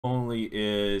only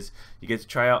is you get to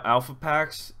try out alpha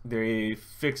packs. They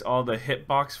fix all the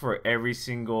hitbox for every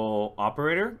single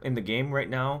operator in the game right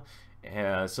now.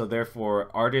 So therefore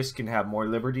artists can have more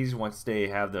liberties once they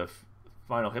have the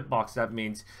final hitbox. That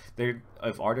means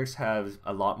if artists have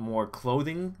a lot more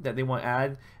clothing that they want to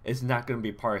add, it's not going to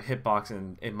be part of hitbox,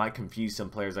 and it might confuse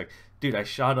some players like, dude, I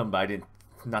shot him but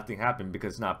nothing happened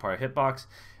because it's not part of hitbox.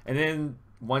 And then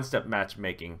one-step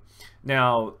matchmaking.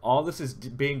 Now, all this is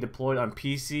being deployed on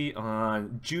PC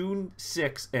on June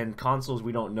 6th, and consoles,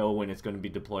 we don't know when it's going to be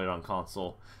deployed on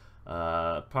console.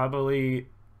 Probably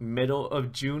middle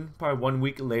of June, probably 1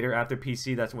 week later after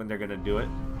PC, that's when they're going to do it.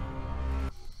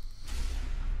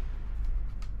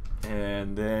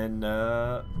 And then,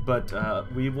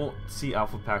 we won't see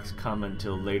alpha packs come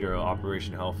until later,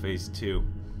 Operation Hell Phase 2.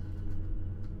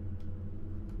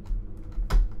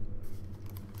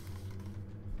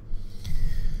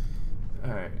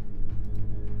 Alright.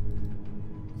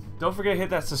 Don't forget to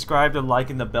hit that subscribe and like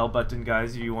and the bell button,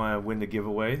 guys, if you want to win the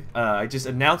giveaway. I just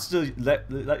announced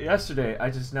yesterday,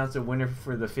 I just announced a winner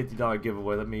for the $50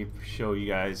 giveaway. Let me show you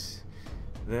guys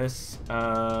this.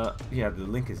 Yeah, the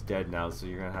link is dead now, so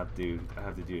you're gonna have to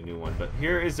do a new one. But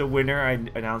here is a winner I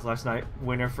announced last night.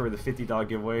 Winner for the $50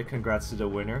 giveaway. Congrats to the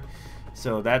winner.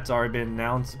 So that's already been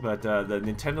announced, but the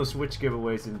Nintendo Switch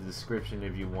giveaway is in the description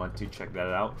if you want to check that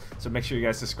out. So make sure you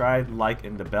guys subscribe, like,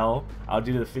 and the bell. I'll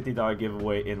do the $50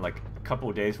 giveaway in like a couple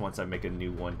of days once I make a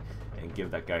new one and give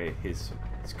that guy his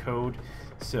code.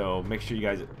 So make sure you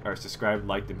guys are subscribed,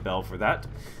 liked, and bell for that.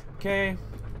 Okay,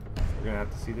 we're gonna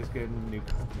have to see this good new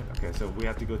content. Okay, so we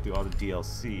have to go through all the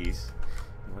DLCs.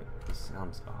 What? This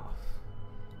sounds off.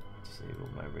 Disable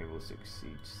my Rainbow Six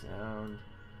Siege sound.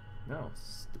 No,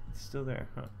 it's still there,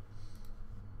 huh?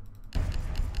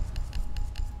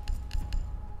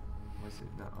 Why is it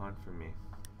not on for me?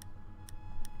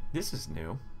 This is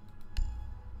new.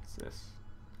 What's this?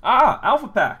 Ah! Alpha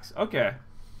packs! Okay.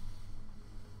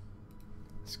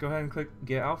 Let's go ahead and click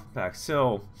get alpha packs.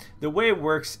 So, the way it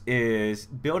works is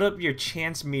build up your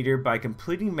chance meter by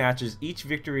completing matches. Each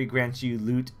victory grants you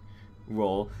loot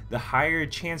roll. The higher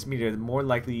chance meter, the more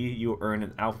likely you'll earn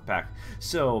an alpha pack.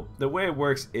 So the way it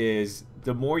works is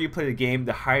the more you play the game,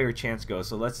 the higher your chance goes.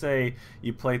 So let's say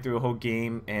you play through a whole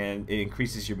game and it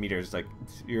increases your meters. Like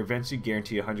you're eventually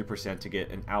guaranteed 100% to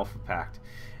get an alpha pack.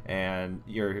 And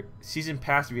your season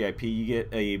pass VIP, you get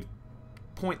a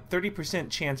 0.30%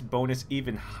 chance bonus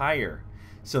even higher.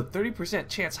 So 30%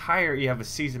 chance higher you have a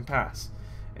season pass.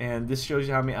 And this shows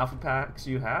you how many alpha packs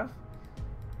you have.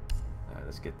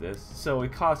 Let's get this. So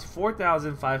it costs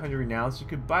 4,500 renown. So you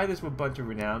could buy this with a bunch of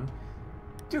renown.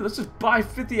 Dude, let's just buy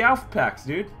 50 alpha packs,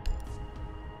 dude.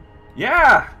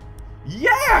 Yeah!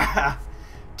 Yeah!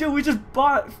 Dude, we just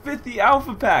bought 50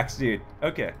 alpha packs, dude.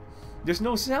 Okay. There's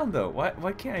no sound, though.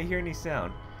 Why can't I hear any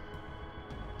sound?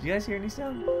 Do you guys hear any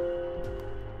sound?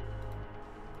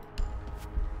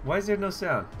 Why is there no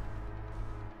sound?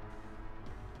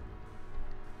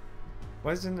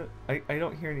 Why is there no... I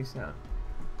don't hear any sound.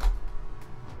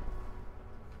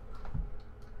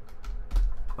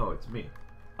 Oh, it's me.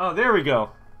 Oh, there we go.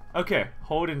 Okay,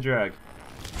 hold and drag.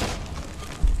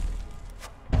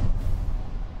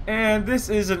 And this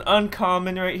is an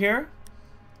uncommon right here.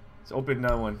 Let's open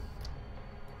another one.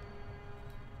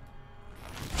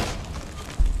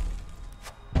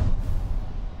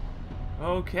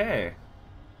 Okay.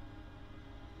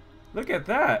 Look at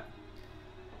that.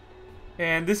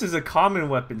 And this is a common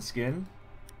weapon skin.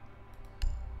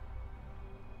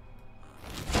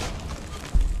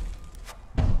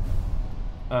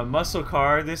 Muscle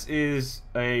car. This is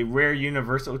a rare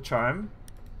universal charm.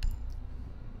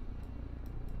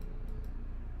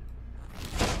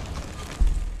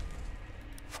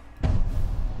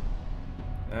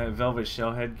 Velvet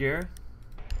shell headgear.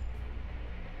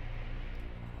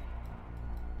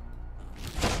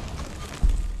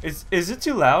 Is it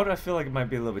too loud? I feel like it might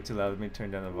be a little bit too loud. Let me turn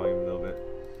down the volume a little bit.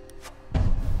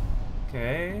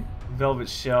 Okay. Velvet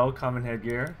shell, common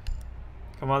headgear.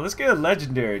 Come on, let's get a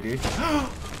legendary, dude.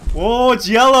 Whoa, it's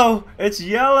yellow! It's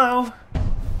yellow!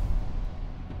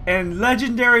 And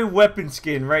legendary weapon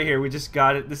skin right here. We just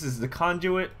got it. This is the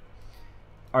conduit.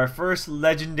 Our first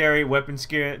legendary weapon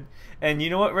skin. And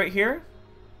you know what right here?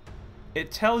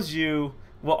 It tells you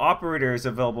what operator is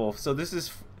available. So this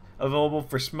is available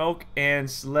for Smoke and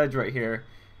Sledge right here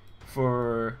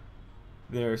for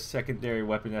their secondary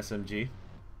weapon SMG.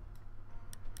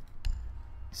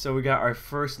 So we got our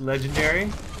first legendary.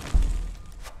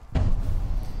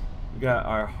 We got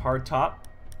our hard top.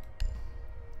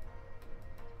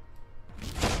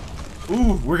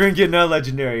 Ooh, we're gonna get another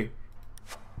legendary.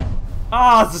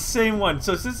 Ah, it's the same one.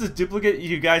 So since it's duplicate,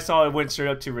 you guys saw it went straight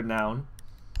up to renown.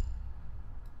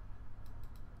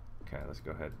 Okay, let's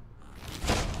go ahead.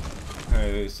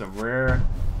 Alright, there's some rare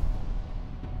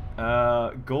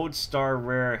gold star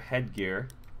rare headgear.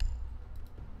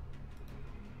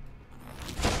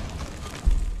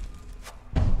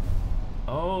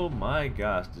 Oh my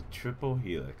gosh, the triple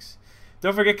helix.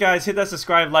 Don't forget, guys, hit that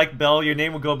subscribe, like bell. Your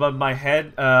name will go above my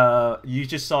head. You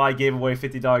just saw I gave away a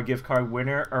 $50 gift card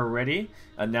winner already.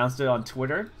 Announced it on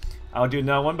Twitter. I'll do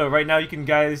another one, but right now you can,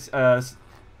 guys,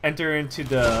 enter into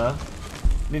the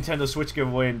Nintendo Switch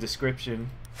giveaway in description.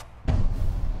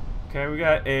 Okay, we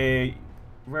got a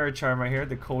rare charm right here,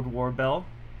 the Cold War Bell.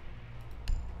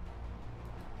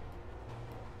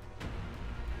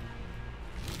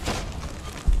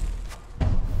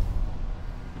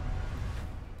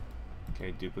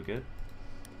 Okay, duplicate.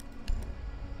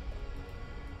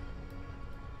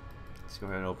 Let's go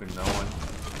ahead and open that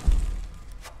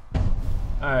one.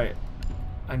 Alright,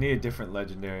 I need a different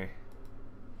legendary.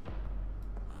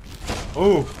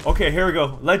 Oh, okay, here we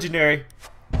go. Legendary.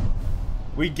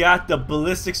 We got the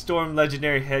Ballistic Storm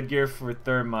legendary headgear for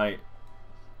Thermite.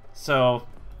 So,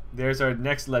 there's our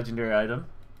next legendary item.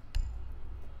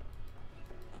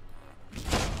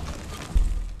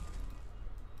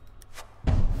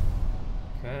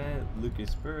 Okay,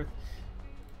 Lucas Birth.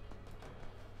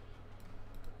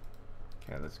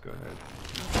 Okay, let's go ahead.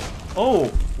 Oh,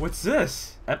 what's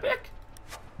this? Epic?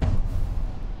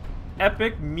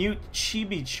 Epic Mute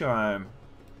Chibi Charm.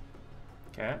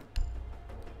 Okay.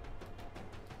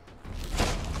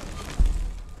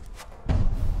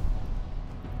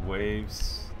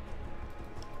 Waves.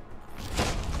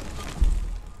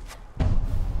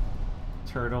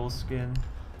 Turtle skin.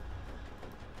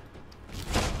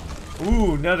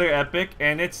 Ooh, another epic,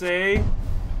 and it's a...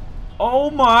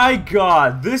 Oh my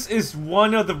god, this is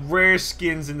one of the rare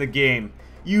skins in the game.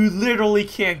 You literally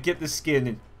can't get the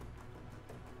skin.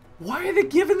 Why are they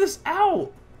giving this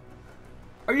out?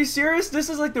 Are you serious? This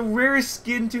is like the rarest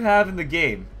skin to have in the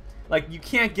game. Like, you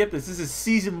can't get this. This is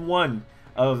season 1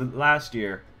 of last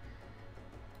year.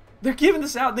 They're giving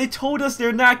this out. They told us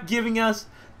they're not giving us...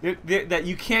 that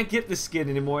you can't get the skin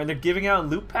anymore, and they're giving out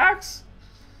loot packs?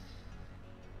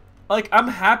 Like, I'm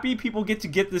happy people get to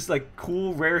get this, like,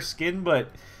 cool, rare skin, but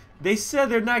they said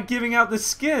they're not giving out the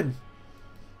skin.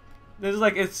 There's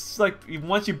like, it's like,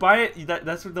 once you buy it,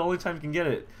 that's the only time you can get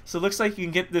it. So it looks like you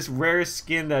can get this rare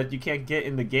skin that you can't get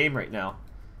in the game right now.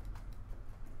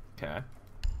 Okay.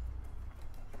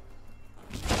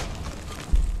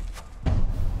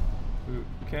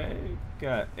 Okay,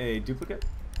 got a duplicate.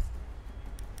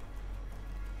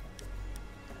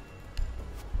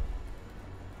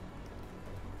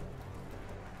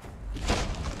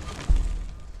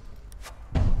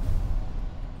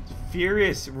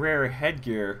 Furious rare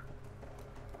headgear.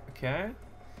 Okay.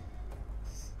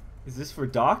 Is this for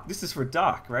Doc? This is for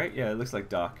Doc, right? Yeah, it looks like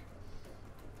Doc.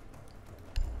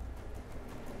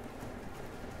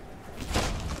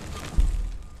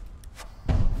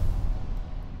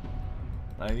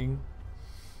 Lighting.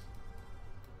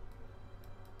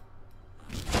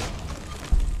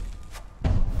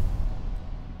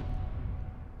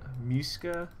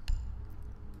 Muska.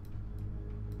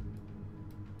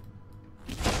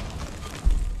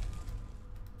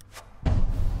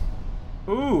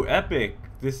 Ooh, epic.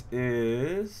 This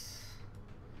is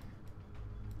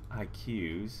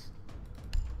IQ's.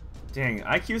 Dang,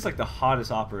 IQ is like the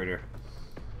hottest operator.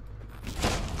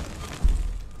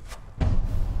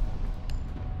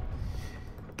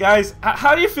 Guys,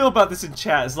 how do you feel about this in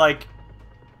chat? It's like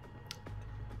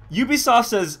Ubisoft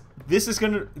says this is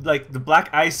gonna, like, the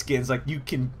black ice skins, like, you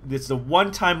can, it's a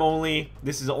one-time only,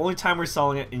 this is the only time we're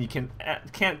selling it, and you can't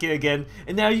get it again,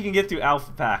 and now you can get through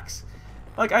alpha packs.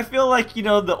 Like, I feel like, you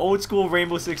know, the old school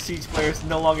Rainbow Six Siege players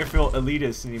no longer feel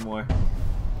elitist anymore.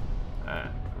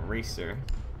 Racer.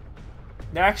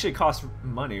 That actually costs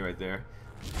money right there.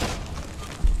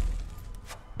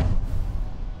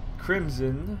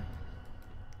 Crimson.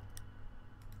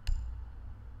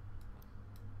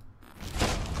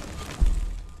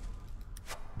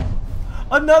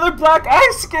 Another black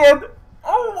ice skin!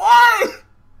 Oh, why?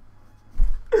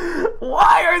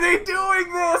 Why are they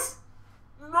doing this?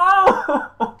 No!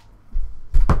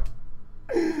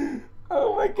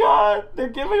 Oh my god, they're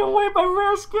giving away my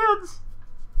rare skins!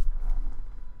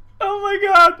 Oh my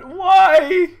god,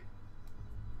 why?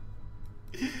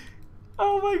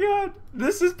 Oh my god.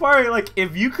 This is probably, like,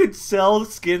 if you could sell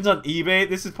skins on eBay,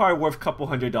 this is probably worth a couple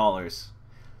 $100s.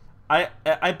 I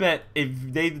bet if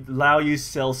they allow you to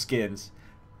sell skins,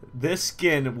 this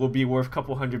skin will be worth a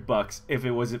couple $100 if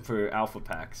it wasn't for alpha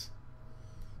packs.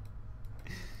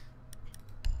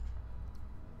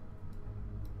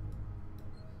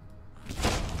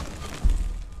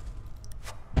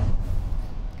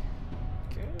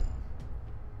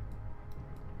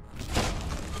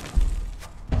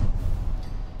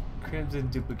 comes in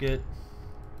duplicate.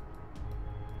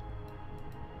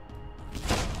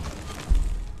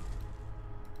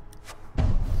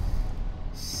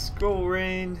 Scroll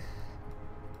rain.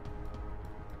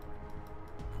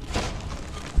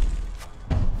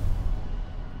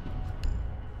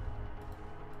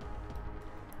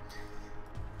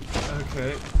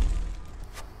 Okay.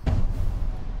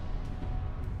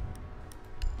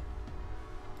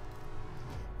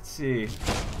 Let's see.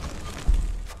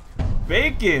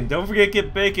 Bacon! Don't forget to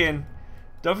get bacon.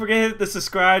 Don't forget to hit the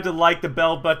subscribe, to like, the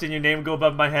bell button, your name will go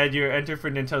above my head, your enter for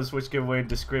Nintendo Switch giveaway in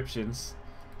descriptions.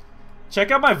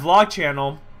 Check out my vlog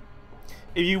channel.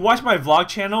 If you watch my vlog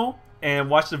channel and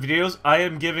watch the videos, I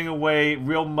am giving away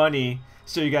real money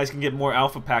so you guys can get more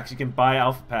alpha packs. You can buy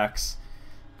alpha packs.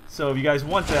 So if you guys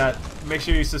want that, make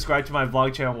sure you subscribe to my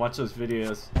vlog channel and watch those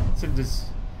videos. It's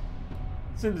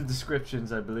in the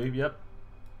descriptions, I believe. Yep.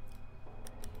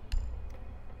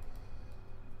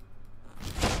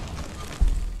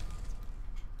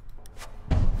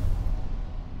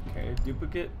 Okay,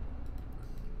 duplicate.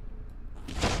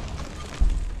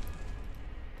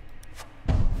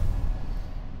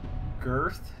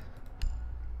 Girth.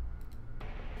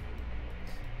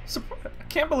 I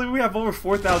can't believe we have over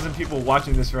 4,000 people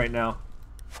watching this right now.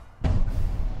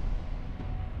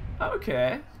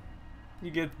 Okay. You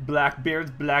get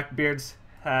Blackbeard's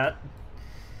hat.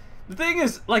 The thing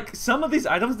is, like, some of these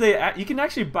items, you can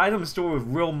actually buy them in the store with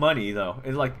real money, though.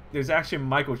 It's like, there's actually a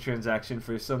microtransaction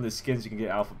for some of the skins you can get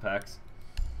alpha packs.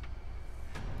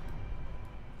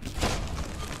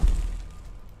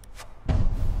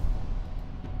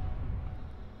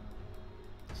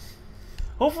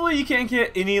 Hopefully you can't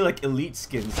get any like elite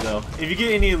skins though. If you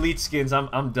get any elite skins,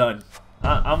 I'm done.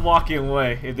 I'm walking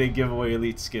away if they give away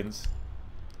elite skins.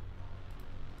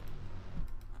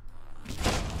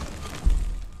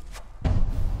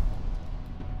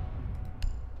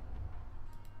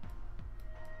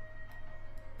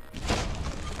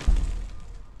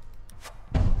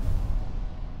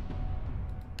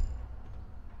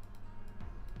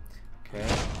 Okay.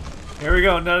 Here we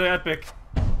go, another epic.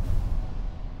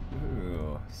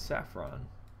 Saffron.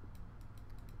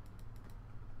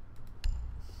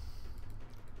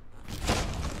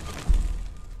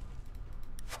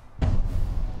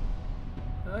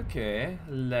 Okay,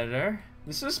 leather.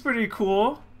 This is pretty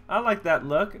cool. I like that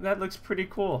look. That looks pretty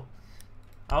cool.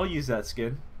 I'll use that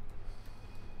skin.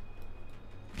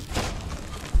 You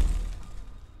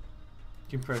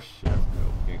can press shift to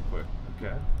open it quick.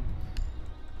 Okay.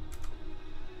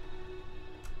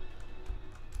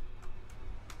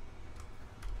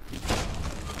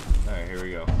 Alright, here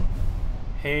we go.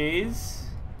 Haze.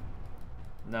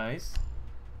 Nice.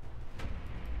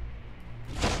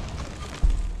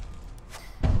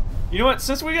 You know what?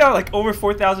 Since we got like over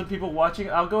 4,000 people watching,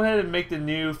 I'll go ahead and make the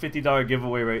new $50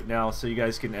 giveaway right now so you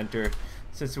guys can enter.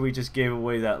 Since we just gave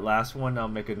away that last one, I'll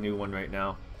make a new one right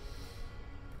now.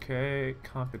 Okay,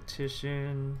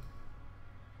 competition.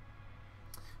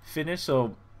 Finish,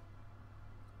 so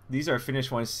these are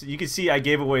finished ones. You can see I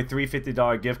gave away 3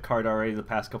 $50 gift card already the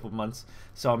past couple months.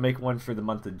 So I'll make one for the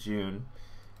month of June.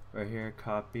 Right here,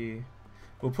 copy.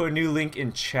 We'll put a new link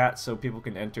in chat so people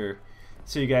can enter.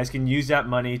 So you guys can use that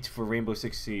money for Rainbow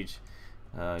Six Siege.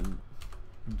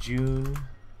 June,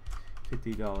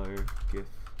 $50 gift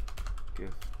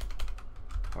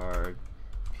card,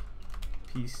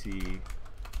 PC,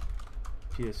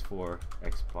 PS4,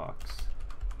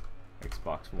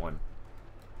 Xbox One.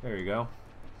 There you go.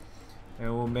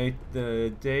 And we'll make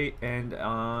the date end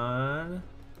on,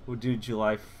 we'll do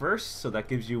July 1st, so that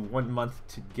gives you 1 month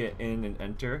to get in and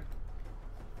enter.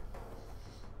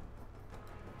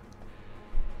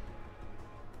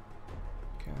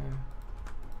 Okay.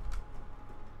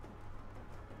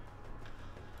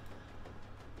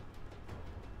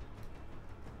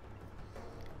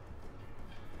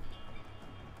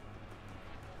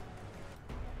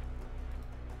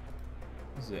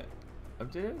 Is it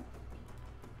updated?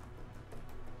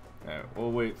 Alright,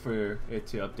 we'll wait for it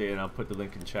to update and I'll put the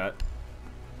link in chat.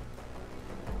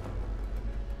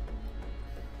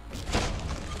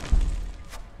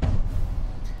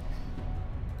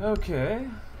 Okay.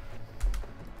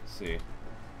 Let's see.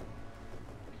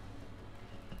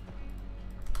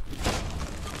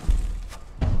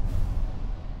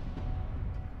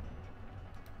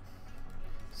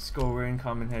 Skull Ring,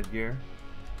 common headgear.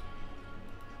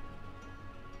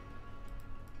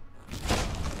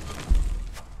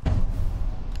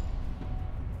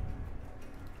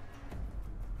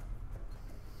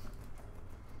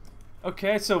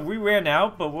 Okay, so we ran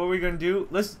out, but what are we gonna do?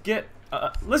 Let's do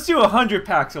 100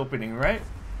 packs opening, right?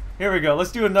 Here we go.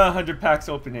 Let's do another 100 packs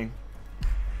opening.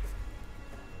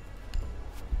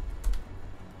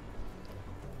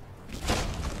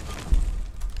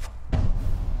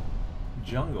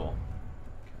 jungle.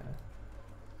 Okay.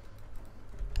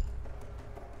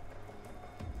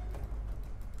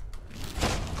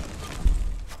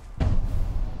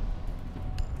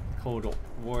 Cold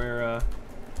Warrior.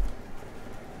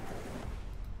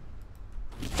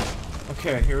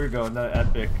 Okay, here we go. Another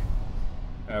epic.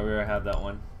 We already have that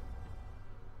one.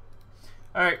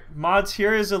 Alright, mods,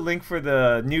 here is a link for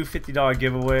the new $50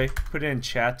 giveaway. Put it in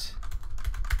chat.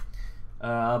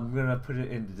 I'm gonna put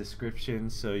it in the description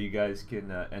so you guys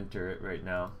can enter it right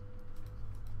now.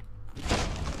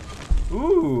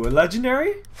 Ooh, a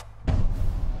legendary?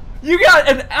 You got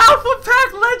an Alpha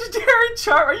Pack legendary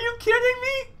chart? Are you kidding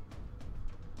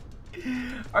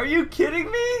me? Are you kidding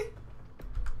me?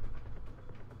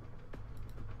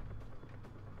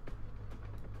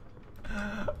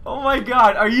 Oh my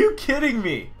god, are you kidding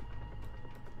me?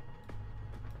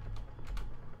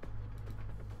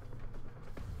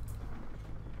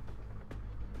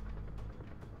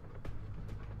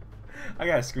 I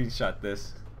gotta screenshot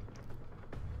this.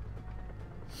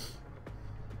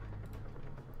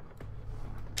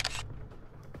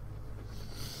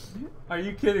 Are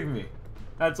you kidding me?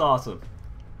 That's awesome.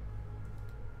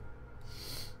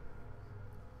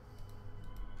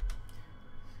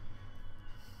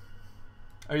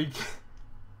 Are you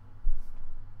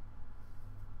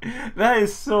That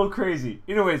is so crazy.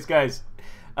 Anyways, guys,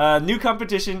 new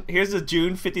competition. Here's a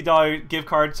June $50 gift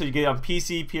card, so you get it on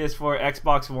PC, PS4,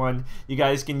 Xbox One. You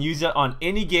guys can use it on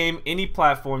any game, any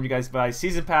platform. You guys buy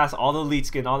Season Pass, all the Elite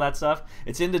Skin, all that stuff.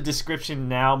 It's in the description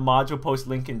now. Mods will post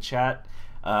link in chat.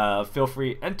 Feel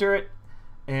free, enter it.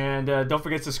 And don't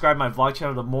forget to subscribe to my vlog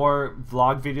channel. The more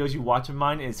vlog videos you watch of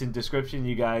mine, it's in the description.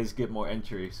 You guys get more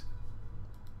entries.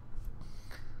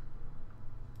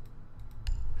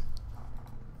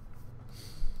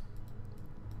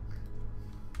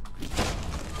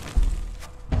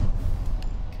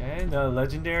 Okay, the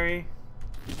legendary.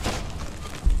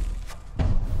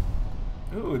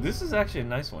 Ooh, this is actually a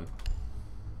nice one.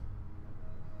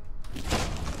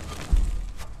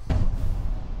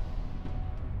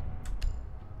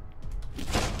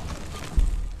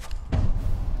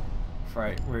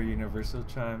 Right, we're Universal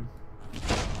Chime.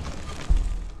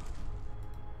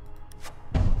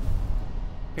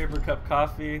 Paper Cup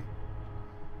Coffee.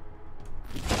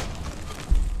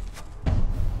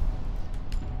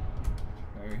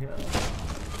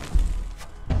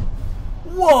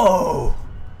 Whoa!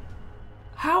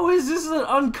 How is this an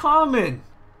uncommon?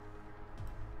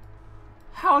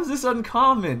 How is this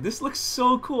uncommon? This looks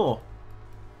so cool.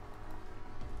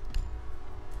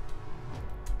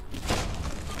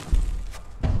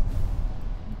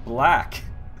 Black.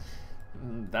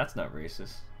 That's not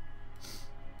racist.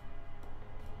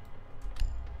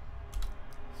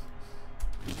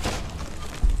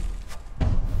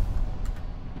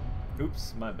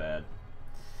 Oops, my bad.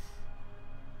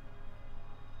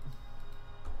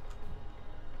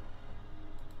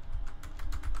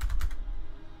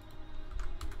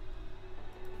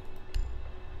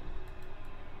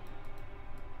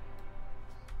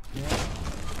 Yeah.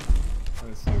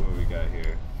 Let's see what we got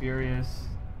here. Furious.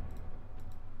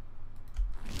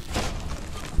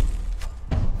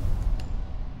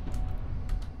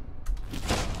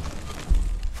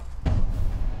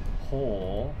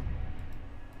 Hole.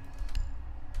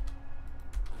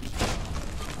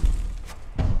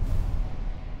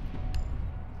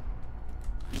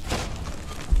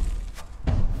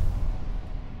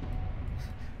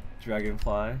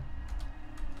 Dragonfly.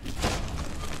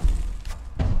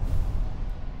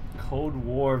 Cold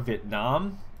War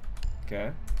Vietnam.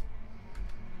 Okay.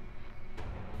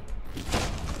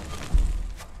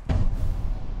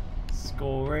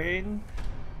 Skull Raid.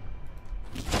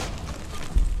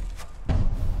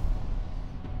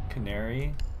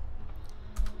 Canary.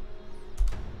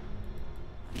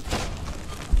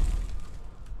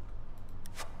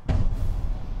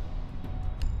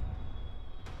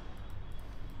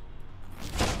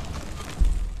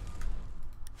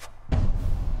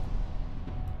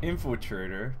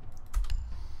 Infiltrator.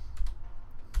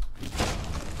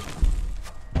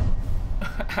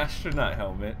 Astronaut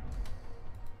helmet.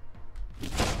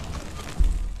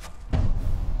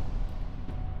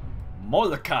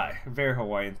 Molokai, very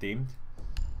Hawaiian themed.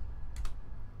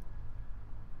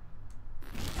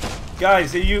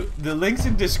 Guys, the link's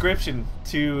in description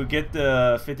to get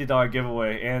the $50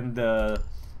 giveaway and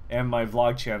my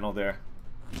vlog channel there.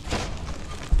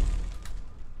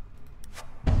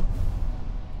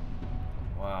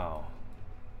 Wow.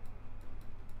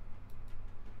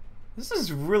 This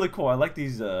is really cool. I like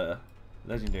these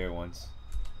legendary ones.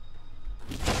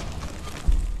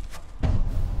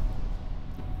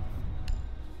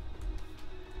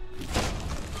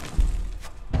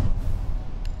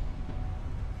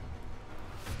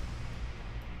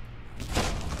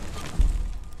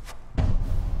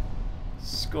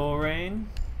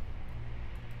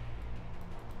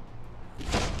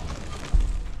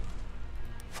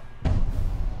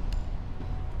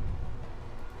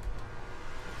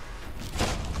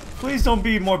 Please don't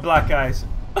be more black guys.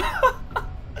 Look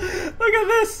at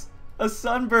this! A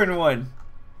sunburn one.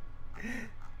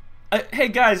 Hey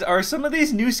guys, are some of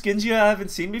these new skins you haven't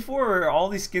seen before, or are all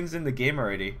these skins in the game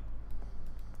already?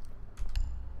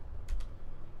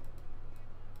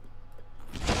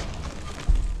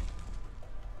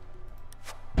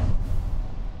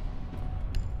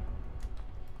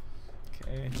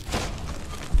 Okay.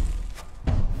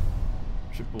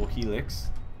 Triple helix.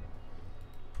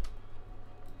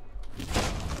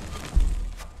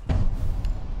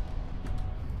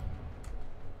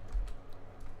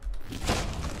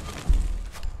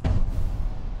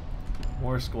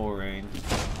 More skull range.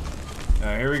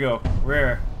 Alright, here we go.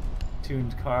 Rare.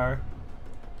 Tuned car.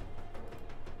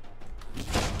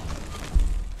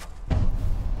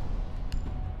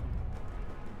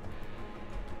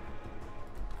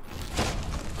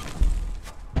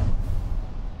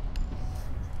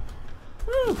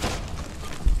 Woo!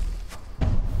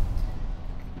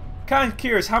 Kind of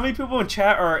curious, how many people in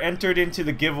chat are entered into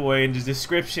the giveaway in the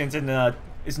descriptions and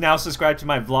is now subscribed to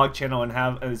my vlog channel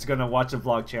and is gonna watch the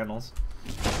vlog channels?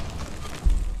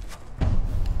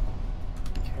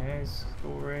 Okay,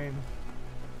 skull rain.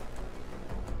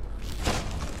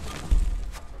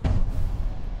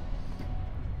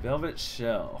 Velvet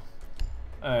shell.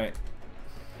 Alright.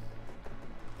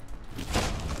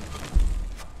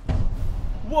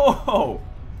 Whoa!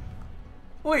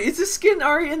 Wait, is this skin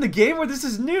already in the game or this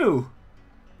is new?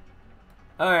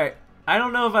 Alright. I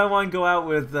don't know if I want to go out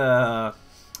with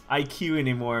IQ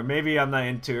anymore. Maybe I'm not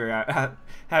into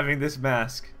having this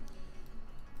mask.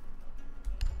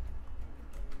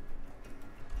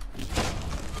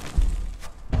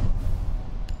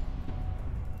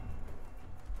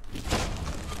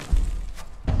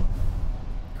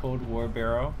 Cold War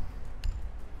barrel.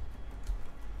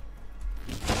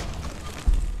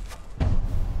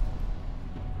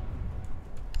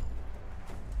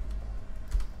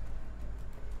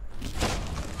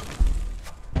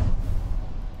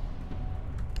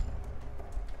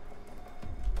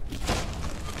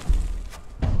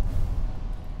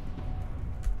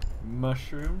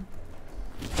 Mushroom.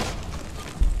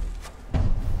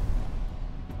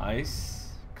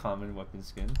 Ice. Common weapon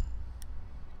skin.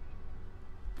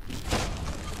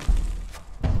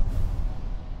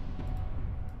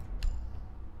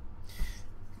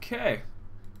 Okay.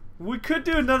 We could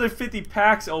do another 50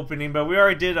 packs opening, but we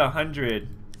already did 100.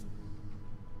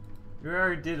 We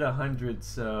already did 100,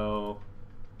 so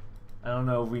I don't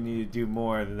know if we need to do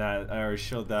more than that. I already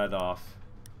showed that off.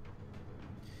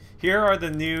 Here are the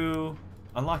new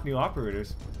unlock new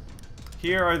operators.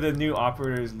 Here are the new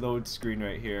operators load screen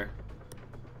right here.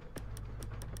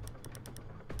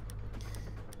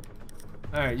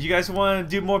 Alright, you guys want to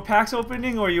do more packs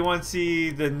opening, or you want to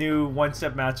see the new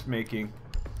one-step matchmaking?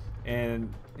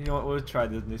 And you know what, we'll try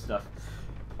the new stuff.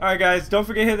 Alright guys, don't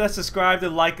forget to hit that subscribe, the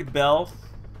like bell.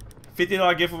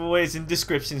 $50 giveaway is in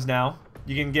descriptions now.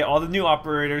 You can get all the new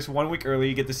operators 1 week early,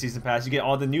 you get the season pass, you get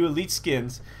all the new elite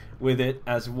skins with it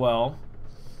as well.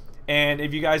 And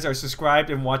if you guys are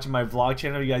subscribed and watching my vlog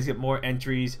channel, you guys get more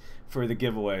entries for the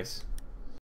giveaways.